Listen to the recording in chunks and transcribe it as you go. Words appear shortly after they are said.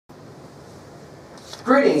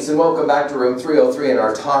Greetings and welcome back to room 303 in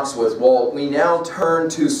our talks with Walt. We now turn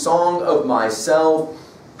to Song of Myself,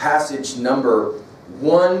 passage number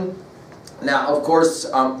 1. Now, of course,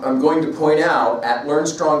 I'm going to point out at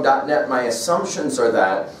learnstrong.net, my assumptions are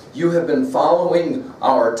that you have been following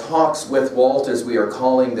our talks with Walt, as we are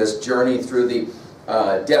calling this journey through the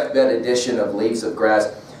deathbed edition of Leaves of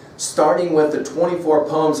Grass, starting with the 24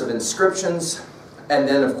 poems of inscriptions, and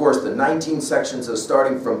then, of course, the 19 sections of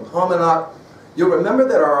starting from Paumanok. You'll remember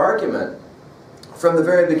that our argument from the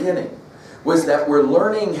very beginning was that we're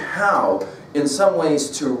learning how, in some ways,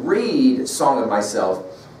 to read Song of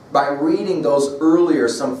Myself by reading those earlier,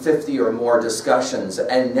 some 50 or more discussions,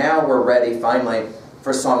 and now we're ready, finally,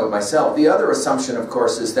 for Song of Myself. The other assumption, of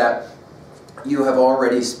course, is that you have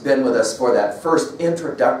already been with us for that first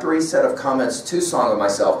introductory set of comments to Song of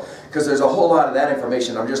Myself, because there's a whole lot of that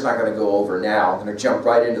information I'm just not going to go over now. I'm going to jump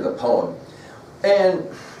right into the poem. And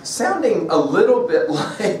sounding a little bit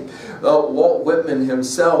like Walt Whitman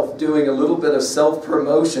himself doing a little bit of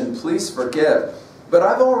self-promotion, please forgive. But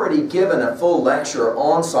I've already given a full lecture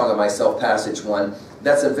on Song of Myself, Passage 1,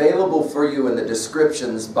 that's available for you in the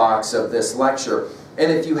descriptions box of this lecture.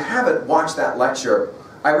 And if you haven't watched that lecture,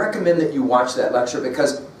 I recommend that you watch that lecture,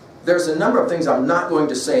 because there's a number of things I'm not going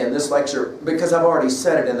to say in this lecture because I've already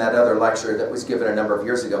said it in that other lecture that was given a number of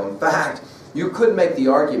years ago. In fact, you could make the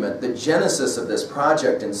argument the genesis of this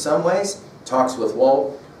project, in some ways, Talks with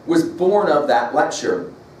Walt, was born of that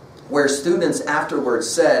lecture, where students afterwards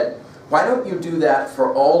said, why don't you do that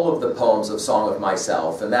for all of the poems of Song of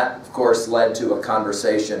Myself? And that, of course, led to a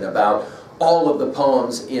conversation about all of the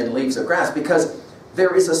poems in Leaves of Grass, because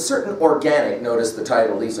there is a certain organic, notice the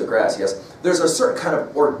title, Leaves of Grass, yes, there's a certain kind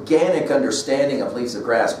of organic understanding of Leaves of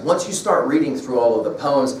Grass. Once you start reading through all of the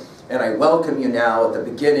poems, and I welcome you now at the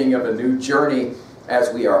beginning of a new journey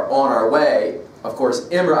as we are on our way. Of course,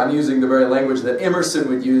 I'm using the very language that Emerson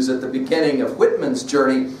would use at the beginning of Whitman's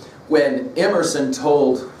journey, when Emerson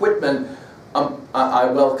told Whitman, I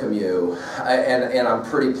welcome you, and I'm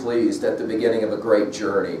pretty pleased at the beginning of a great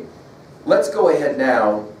journey. Let's go ahead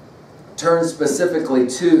now, turn specifically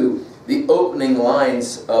to the opening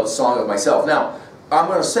lines of Song of Myself. Now, I'm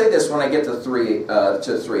going to say this when I get to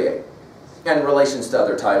 3A. And relations to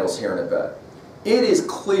other titles here in a bit. It is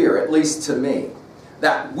clear, at least to me,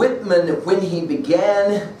 that Whitman, when he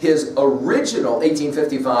began his original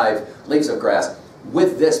 1855 Leaves of Grass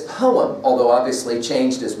with this poem, although obviously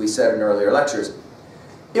changed as we said in earlier lectures,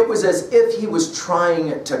 it was as if he was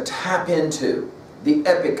trying to tap into the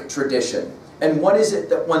epic tradition. And what is it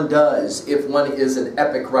that one does if one is an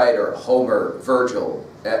epic writer, Homer, Virgil,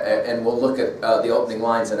 and we'll look at the opening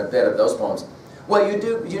lines in a bit of those poems. Well, you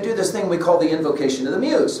do this thing we call the invocation of the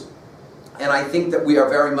muse. And I think that we are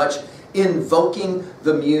very much invoking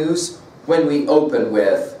the muse when we open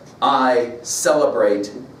with, I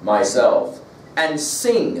celebrate myself and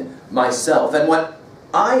sing myself. And what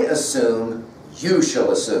I assume, you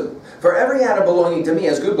shall assume. For every atom belonging to me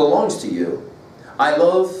as good belongs to you. I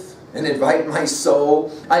loathe and invite my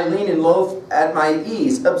soul. I lean and loaf at my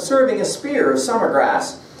ease, observing a spear of summer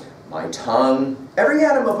grass. My tongue, every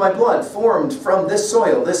atom of my blood formed from this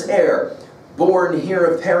soil, this air, born here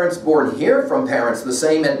of parents, born here from parents the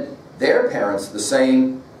same, and their parents the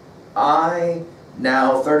same. I,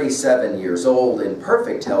 now 37 years old, in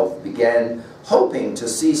perfect health, began hoping to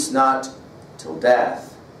cease not till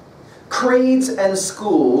death. Creeds and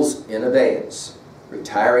schools in abeyance,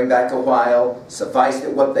 retiring back a while, sufficed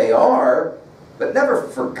at what they are, but never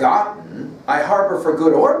forgotten. I harbor for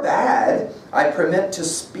good or bad. I permit to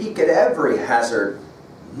speak at every hazard.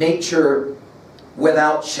 Nature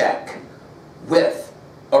without check, with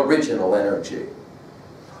original energy.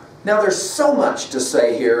 Now there's so much to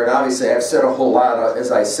say here, and obviously I've said a whole lot,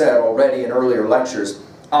 as I said already in earlier lectures.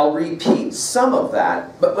 I'll repeat some of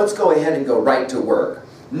that, but let's go ahead and go right to work.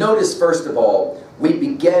 Notice, first of all, we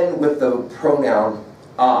begin with the pronoun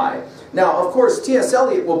I. Now, of course, T.S.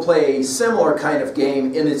 Eliot will play a similar kind of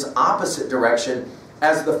game in its opposite direction,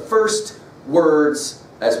 as the first words,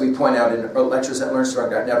 as we point out in lectures at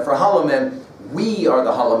learnstrong.net, for hollow men, we are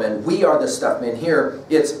the hollow men, we are the stuffed men. Here,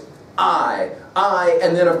 it's I,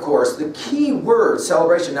 and then, of course, the key word,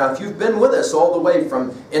 celebration. Now, if you've been with us all the way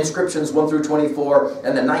from inscriptions 1 through 24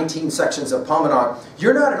 and the 19 sections of Paumanok,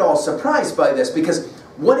 you're not at all surprised by this, because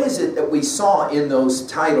what is it that we saw in those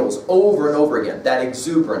titles over and over again? That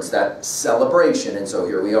exuberance, that celebration, and so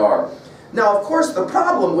here we are. Now, of course, the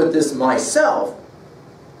problem with this myself,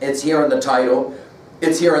 it's here in the title,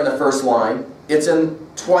 it's here in the first line, it's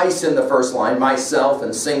twice in the first line, myself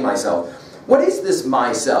and sing myself. What is this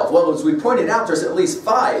myself? Well, as we pointed out, there's at least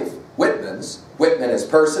 5 Whitmans. Whitman is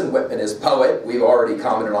person, Whitman is poet, we've already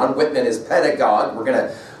commented on. Whitman is pedagogue. We're going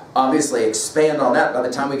to obviously expand on that by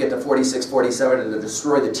the time we get to 46, 47 in the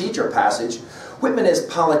Destroy the Teacher passage. Whitman is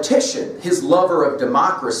politician, his lover of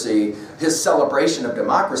democracy, his celebration of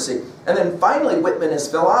democracy. And then finally, Whitman is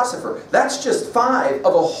philosopher. That's just 5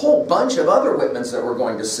 of a whole bunch of other Whitmans that we're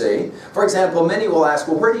going to see. For example, many will ask,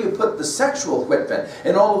 well, where do you put the sexual Whitman?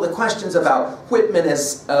 And all of the questions about Whitman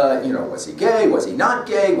as, you know, was he gay? Was he not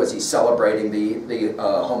gay? Was he celebrating the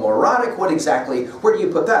homoerotic? What exactly, where do you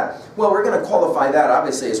put that? Well, we're going to qualify that,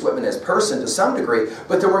 obviously, as Whitman as person to some degree,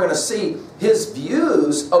 but then we're going to see his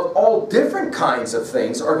views of all different kinds of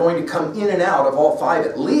things are going to come in and out of all 5,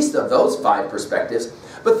 at least of those 5 perspectives.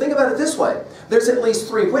 But think about it this way. There's at least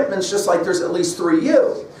 3 Whitmans, just like there's at least 3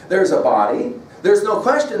 you. There's a body. There's no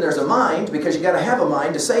question there's a mind, because you got to have a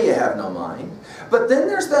mind to say you have no mind. But then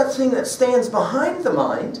there's that thing that stands behind the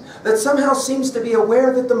mind that somehow seems to be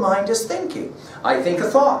aware that the mind is thinking. I think a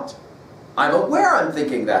thought. I'm aware I'm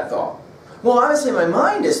thinking that thought. Well, obviously my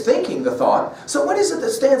mind is thinking the thought, so what is it that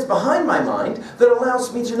stands behind my mind that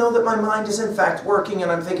allows me to know that my mind is in fact working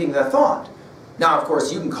and I'm thinking that thought? Now, of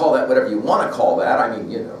course, you can call that whatever you want to call that. I mean,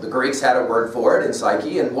 you know, the Greeks had a word for it in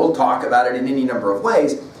psyche, and we'll talk about it in any number of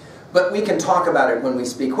ways. But we can talk about it when we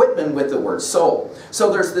speak Whitman with the word soul.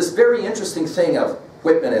 So there's this very interesting thing of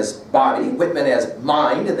Whitman as body, Whitman as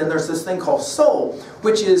mind, and then there's this thing called soul,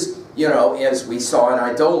 which is, you know, as we saw in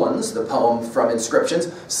Eidolons, the poem from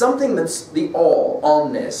Inscriptions, something that's the all,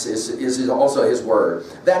 allness is also his word.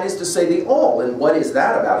 That is to say the all, and what is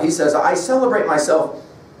that about? He says, I celebrate myself,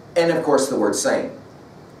 and of course the word sing.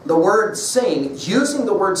 The word sing, using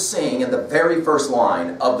the word sing in the very first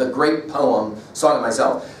line of the great poem, Song of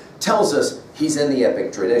Myself, tells us he's in the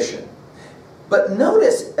epic tradition. But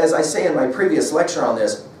notice, as I say in my previous lecture on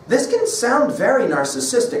this, this can sound very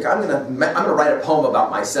narcissistic. I'm gonna write a poem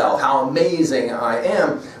about myself, how amazing I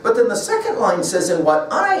am. But then the second line says, in what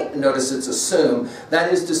I, notice it's assume,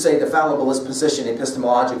 that is to say the fallibilist position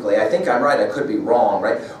epistemologically. I think I'm right, I could be wrong,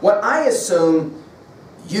 right? What I assume,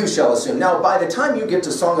 you shall assume. Now, by the time you get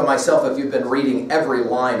to Song of Myself, if you've been reading every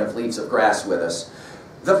line of Leaves of Grass with us,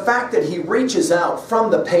 the fact that he reaches out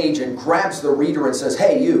from the page and grabs the reader and says,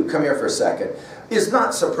 hey, you, come here for a second, is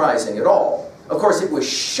not surprising at all. Of course, it was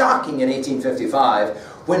shocking in 1855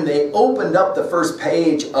 when they opened up the first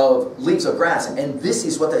page of Leaves of Grass, and this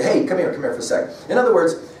is what they, hey, come here for a second. In other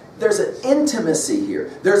words, there's an intimacy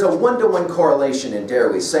here. There's a one-to-one correlation, and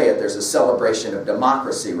dare we say it, there's a celebration of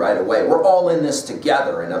democracy right away. We're all in this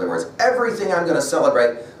together. In other words, everything I'm going to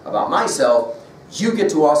celebrate about myself, you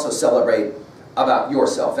get to also celebrate about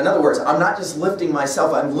yourself. In other words, I'm not just lifting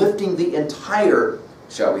myself, I'm lifting the entire,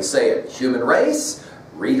 shall we say it, human race.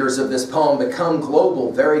 Readers of this poem become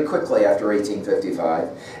global very quickly after 1855.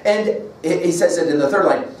 And he says it in the third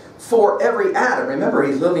line, for every atom. Remember,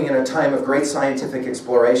 he's living in a time of great scientific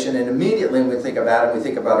exploration, and immediately when we think of atom, we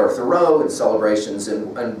think about our Thoreau and celebrations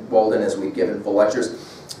and Walden, as we've given full lectures,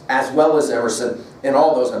 as well as Emerson, and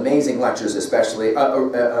all those amazing lectures, especially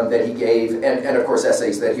that he gave, and of course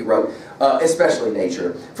essays that he wrote, especially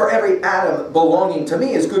Nature. For every atom belonging to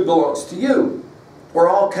me as good belongs to you. We're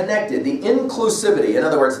all connected. The inclusivity, in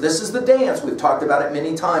other words, this is the dance. We've talked about it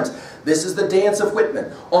many times. This is the dance of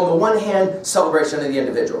Whitman. On the one hand, celebration of the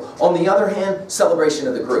individual. On the other hand, celebration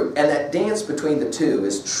of the group. And that dance between the two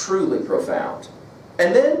is truly profound.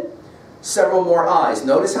 And then, several more I's.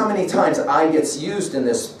 Notice how many times I gets used in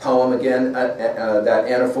this poem again, that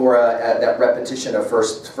anaphora, that repetition of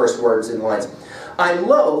first words in lines. I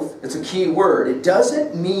loath, it's a key word, it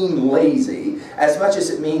doesn't mean lazy as much as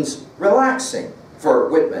it means relaxing for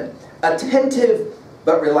Whitman. Attentive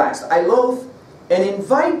but relaxed. I loath and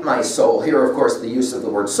invite my soul. Here, of course, the use of the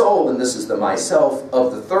word soul, and this is the myself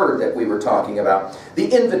of the third that we were talking about. The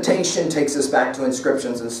invitation takes us back to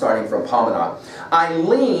Inscriptions and starting from Promenade. I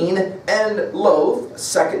lean and loath,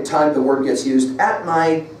 second time the word gets used, at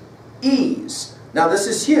my ease. Now this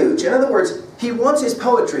is huge. In other words, he wants his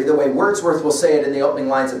poetry, the way Wordsworth will say it in the opening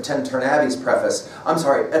lines of Tintern Abbey's preface,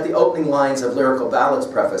 at the opening lines of Lyrical Ballads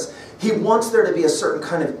preface. He wants there to be a certain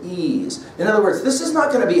kind of ease. In other words, this is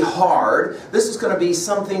not going to be hard. This is going to be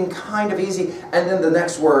something kind of easy. And then the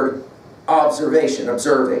next word, observation,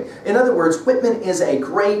 observing. In other words, Whitman is a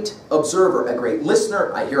great observer, a great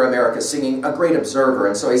listener. I hear America singing, a great observer.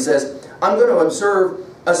 And so he says, I'm going to observe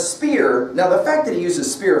A spear, now the fact that he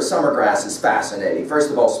uses spear of summer grass is fascinating.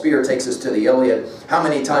 First of all, spear takes us to the Iliad. How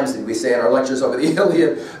many times did we say in our lectures over the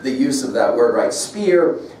Iliad the use of that word, right?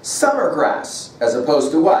 Spear, summer grass, as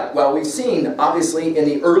opposed to what? Well, we've seen, obviously, in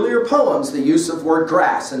the earlier poems, the use of word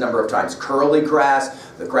grass a number of times. Curly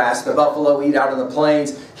grass, the grass the buffalo eat out on the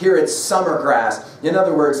plains. Here it's summer grass. In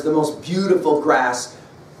other words, the most beautiful grass,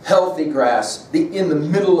 healthy grass, in the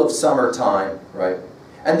middle of summertime, right?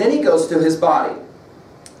 And then he goes to his body.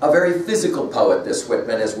 A very physical poet, this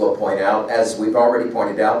Whitman, as we'll point out, as we've already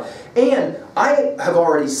pointed out. And I have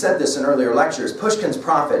already said this in earlier lectures, Pushkin's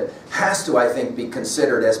Prophet has to, I think, be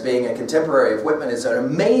considered as being a contemporary of Whitman. It's an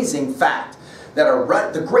amazing fact that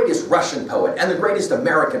the greatest Russian poet and the greatest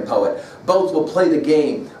American poet both will play the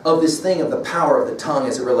game of this thing of the power of the tongue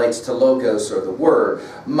as it relates to logos, or the word.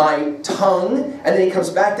 My tongue, and then he comes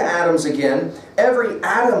back to atoms again, every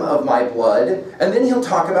atom of my blood, and then he'll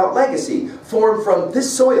talk about legacy, formed from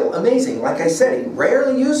this soil. Amazing. Like I said, he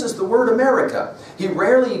rarely uses the word America. He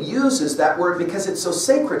rarely uses that word because it's so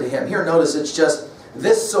sacred to him. Here, notice it's just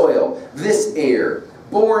this soil, this air,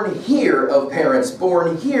 born here of parents,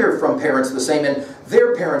 born here from parents the same, and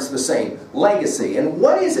their parents the same. Legacy. And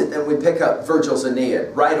what is it that we pick up Virgil's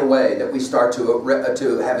Aeneid right away that we start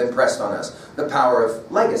to have impressed on us? The power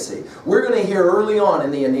of legacy. We're going to hear early on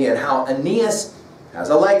in the Aeneid how Aeneas has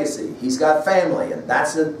a legacy. He's got family, and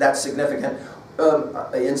that's significant.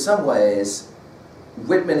 In some ways,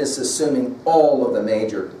 Whitman is assuming all of the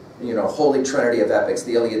major, holy trinity of epics,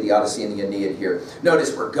 the Iliad, the Odyssey, and the Aeneid here.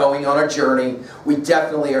 Notice we're going on a journey. We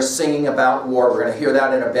definitely are singing about war. We're going to hear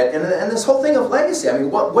that in a bit. And this whole thing of legacy, I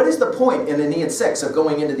mean, what is the point in Aeneid 6 of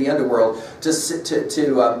going into the underworld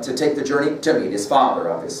to take the journey to meet his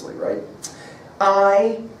father, obviously, right?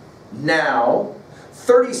 I, now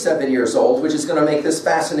 37 years old, which is going to make this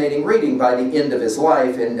fascinating reading by the end of his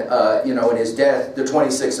life, and in his death, the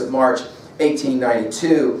 26th of March,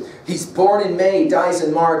 1892. He's born in May, dies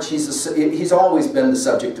in March. He's always been the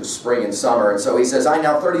subject of spring and summer. And so he says, I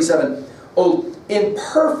now 37, old, in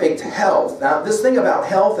perfect health. Now, this thing about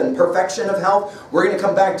health and perfection of health, we're going to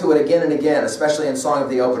come back to it again and again, especially in Song of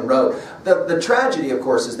the Open Road. The tragedy, of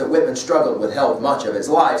course, is that Whitman struggled with health much of his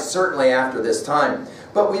life, certainly after this time.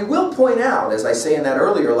 But we will point out, as I say in that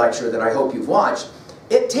earlier lecture that I hope you've watched,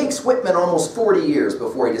 it takes Whitman almost 40 years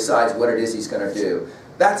before he decides what it is he's going to do.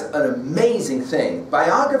 That's an amazing thing.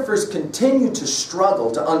 Biographers continue to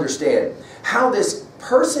struggle to understand how this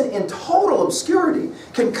person in total obscurity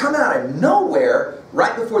can come out of nowhere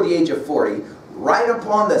right before the age of 40, right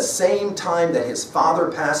upon the same time that his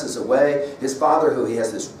father passes away, his father who he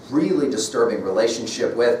has this really disturbing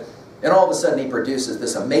relationship with, and all of a sudden he produces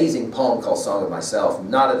this amazing poem called Song of Myself,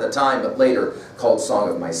 not at the time but later called Song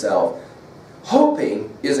of Myself.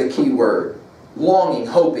 Hoping is a key word. Longing,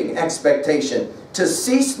 hoping, expectation. To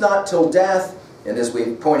cease not till death, and as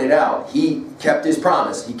we pointed out, he kept his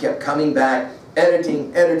promise. He kept coming back,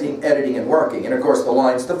 editing, and working. And of course the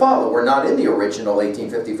lines to follow were not in the original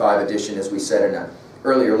 1855 edition, as we said in an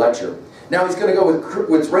earlier lecture. Now he's going to go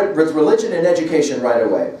with religion and education right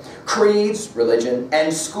away. Creeds, religion,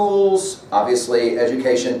 and schools, obviously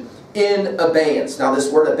education, in abeyance. Now this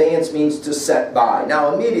word abeyance means to set by.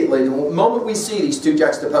 Now immediately, the moment we see these two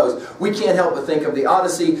juxtaposed, we can't help but think of the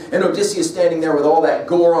Odyssey and Odysseus standing there with all that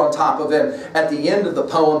gore on top of him at the end of the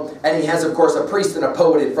poem, and he has of course a priest and a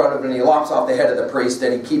poet in front of him, and he lops off the head of the priest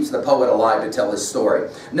and he keeps the poet alive to tell his story.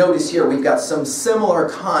 Notice here we've got some similar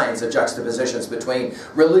kinds of juxtapositions between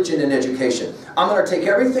religion and education. I'm going to take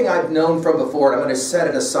everything I've known from before and I'm going to set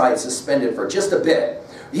it aside, suspend it for just a bit.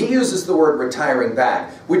 He uses the word retiring back,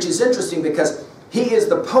 which is interesting because he is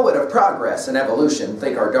the poet of progress and evolution,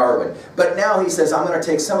 think our Darwin. But now he says, I'm going to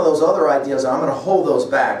take some of those other ideas and I'm going to hold those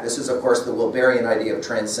back. This is, of course, the Wilberian idea of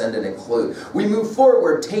transcend and include. We move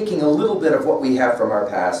forward taking a little bit of what we have from our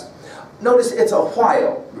past. Notice it's a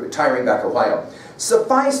while, retiring back a while.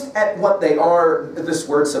 Sufficed at what they are, this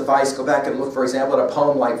word suffice, go back and look, for example, at a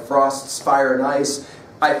poem like Frost's Fire and Ice.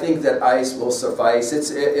 I think that ice will suffice.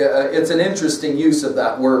 It's an interesting use of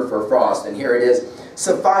that word for frost, and here it is.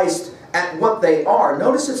 Sufficed at what they are.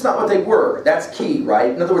 Notice it's not what they were. That's key,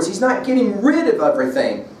 right? In other words, he's not getting rid of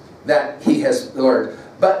everything that he has learned,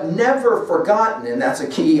 but never forgotten, and that's a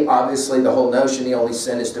key. Obviously, the whole notion, the only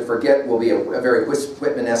sin is to forget, will be a very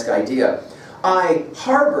Whitman-esque idea. I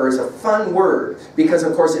harbor is a fun word because,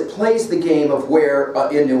 of course, it plays the game of where,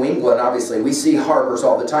 in New England, obviously, we see harbors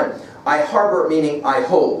all the time. I harbor meaning I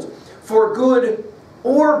hold, for good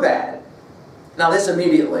or bad. Now this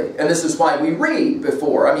immediately, and this is why we read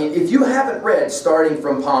before. I mean, if you haven't read starting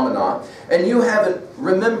from Promenade, and you haven't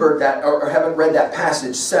remembered that, or haven't read that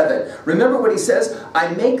passage 7, remember what he says?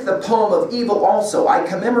 I make the poem of evil also. I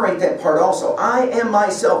commemorate that part also. I am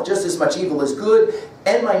myself just as much evil as good,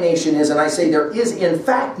 and my nation is, and I say there is in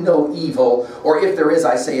fact no evil, or if there is,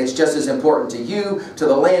 I say it's just as important to you, to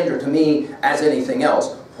the land, or to me as anything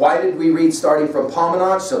else. Why did we read starting from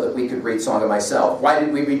Promenade? So that we could read Song of Myself. Why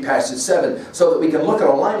did we read passage 7? So that we can look at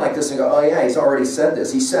a line like this and go, oh yeah, he's already said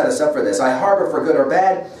this. He set us up for this. I harbor for good or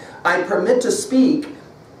bad. I permit to speak.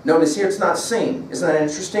 Notice here it's not sing. Isn't that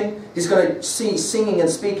interesting? He's going to see singing and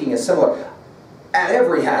speaking is similar. At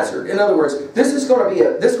every hazard. In other words, this is going to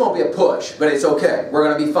be a push, but it's okay. We're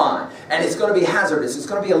going to be fine. And it's going to be hazardous. It's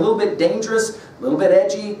going to be a little bit dangerous, a little bit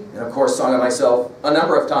edgy. And of course, Song of Myself, a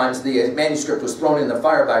number of times the manuscript was thrown in the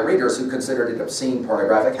fire by readers who considered it obscene,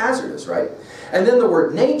 pornographic, hazardous, right? And then the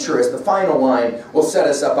word nature as the final line will set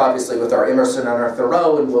us up obviously with our Emerson and our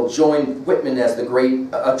Thoreau, and we'll join Whitman as the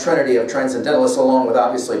great trinity of transcendentalists, along with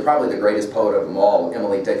obviously probably the greatest poet of them all,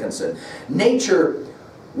 Emily Dickinson. Nature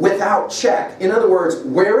without check. In other words,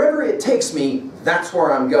 wherever it takes me, that's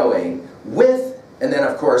where I'm going. With, and then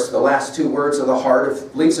of course the last two words are the heart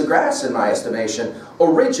of Leaves of Grass in my estimation,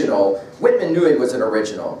 original. Whitman knew it was an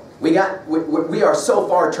original. We are so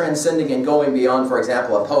far transcending and going beyond, for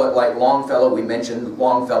example, a poet like Longfellow. We mentioned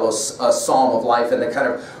Longfellow's Psalm of Life and the kind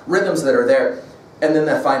of rhythms that are there. And then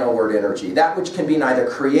that final word, energy. That which can be neither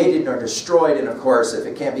created nor destroyed. And of course, if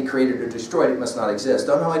it can't be created or destroyed, it must not exist.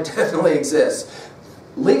 Oh no, it definitely exists.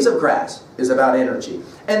 Leaves of Grass is about energy.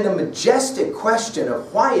 And the majestic question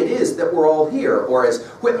of why it is that we're all here, or as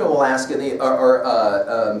Whitman will ask in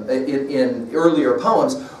earlier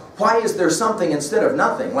poems, why is there something instead of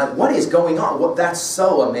nothing? Like, what is going on? Well, that's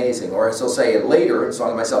so amazing. Or as he'll say later in Song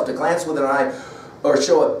of Myself, to glance with an eye or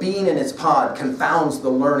show a bean in its pod confounds the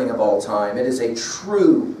learning of all time. It is a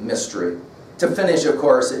true mystery. To finish, of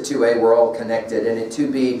course, at 2a, we're all connected, and at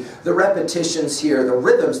 2b, the repetitions here, the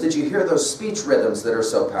rhythms. Did you hear those speech rhythms that are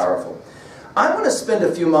so powerful? I want to spend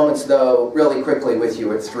a few moments, though, really quickly with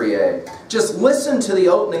you at 3a. Just listen to the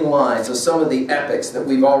opening lines of some of the epics that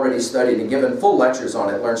we've already studied and given full lectures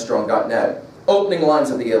on at learnstrong.net. Opening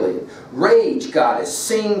lines of the Iliad. Rage, goddess,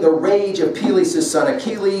 sing the rage of Peleus' son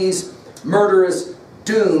Achilles, murderous,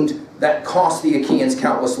 doomed, that cost the Achaeans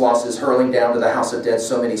countless losses, hurling down to the house of dead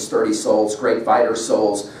so many sturdy souls, great fighter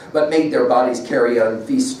souls, but made their bodies carry on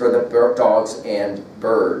feasts for the dogs and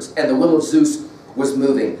birds. And the will of Zeus was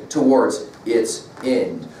moving towards its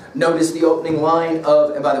end. Notice the opening line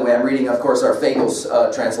of, and by the way, I'm reading, of course, our Fagles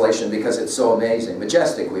translation because it's so amazing.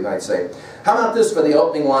 Majestic, we might say. How about this for the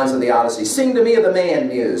opening lines of the Odyssey? Sing to me of the man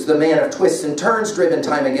muse, the man of twists and turns, driven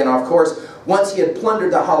time again off course, once he had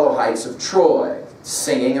plundered the hollow heights of Troy.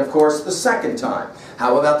 Singing, of course, the second time.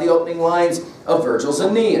 How about the opening lines of Virgil's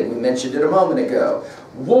Aeneid? We mentioned it a moment ago.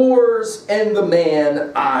 Wars and the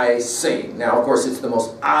man I sing. Now, of course, it's the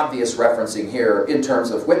most obvious referencing here in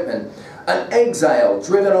terms of Whitman. An exile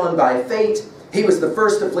driven on by fate, he was the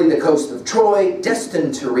first to flee the coast of Troy,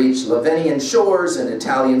 destined to reach Lavinian shores and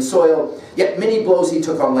Italian soil, yet many blows he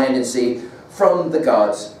took on land and sea from the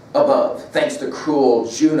gods above, thanks to cruel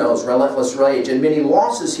Juno's relentless rage, and many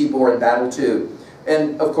losses he bore in battle too.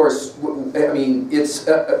 And of course, I mean, it's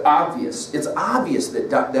obvious. It's obvious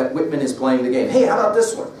that Whitman is playing the game. Hey, how about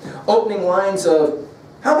this one? Opening lines of,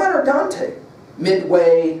 how about our Dante?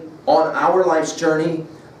 Midway on our life's journey,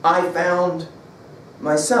 I found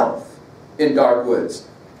myself in dark woods,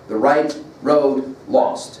 the right road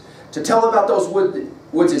lost. To tell about those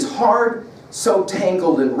woods is hard, so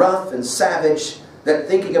tangled and rough and savage that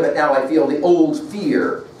thinking of it now I feel the old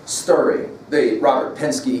fear stirring. The Robert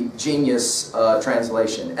Penske genius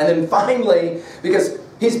translation. And then finally, because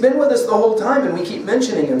he's been with us the whole time and we keep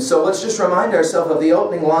mentioning him, so let's just remind ourselves of the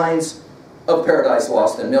opening lines of Paradise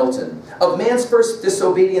Lost in Milton. Of man's first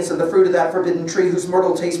disobedience and the fruit of that forbidden tree, whose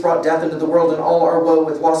mortal taste brought death into the world and all our woe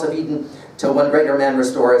with loss of Eden, till one greater man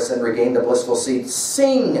restore us and regain the blissful seat.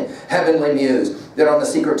 Sing, heavenly muse, that on the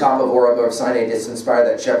secret top of Oreb of Sinai didst inspire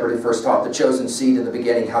that shepherd who first taught the chosen seed in the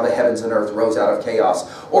beginning how the heavens and earth rose out of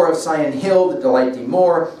chaos. Or of Sion hill that delight thee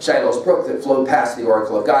more, Shiloh's brook that flowed past the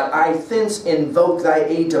oracle of God. I thence invoke thy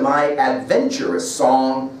aid to my adventurous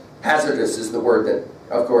song. Hazardous is the word that,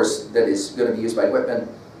 of course, that is going to be used by Whitman.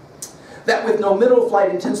 That with no middle flight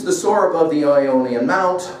intends to soar above the Ionian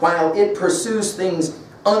mount, while it pursues things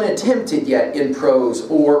unattempted yet in prose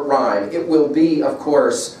or rhyme. It will be, of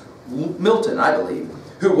course, Milton, I believe,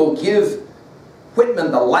 who will give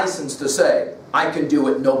Whitman the license to say, I can do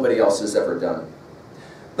what nobody else has ever done.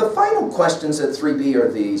 The final questions at 3b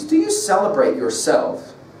are these. Do you celebrate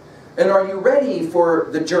yourself? And are you ready for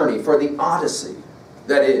the journey, for the odyssey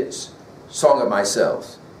that is Song of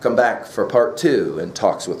Myself? Come back for part 2 and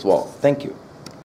Talks with Walt. Thank you.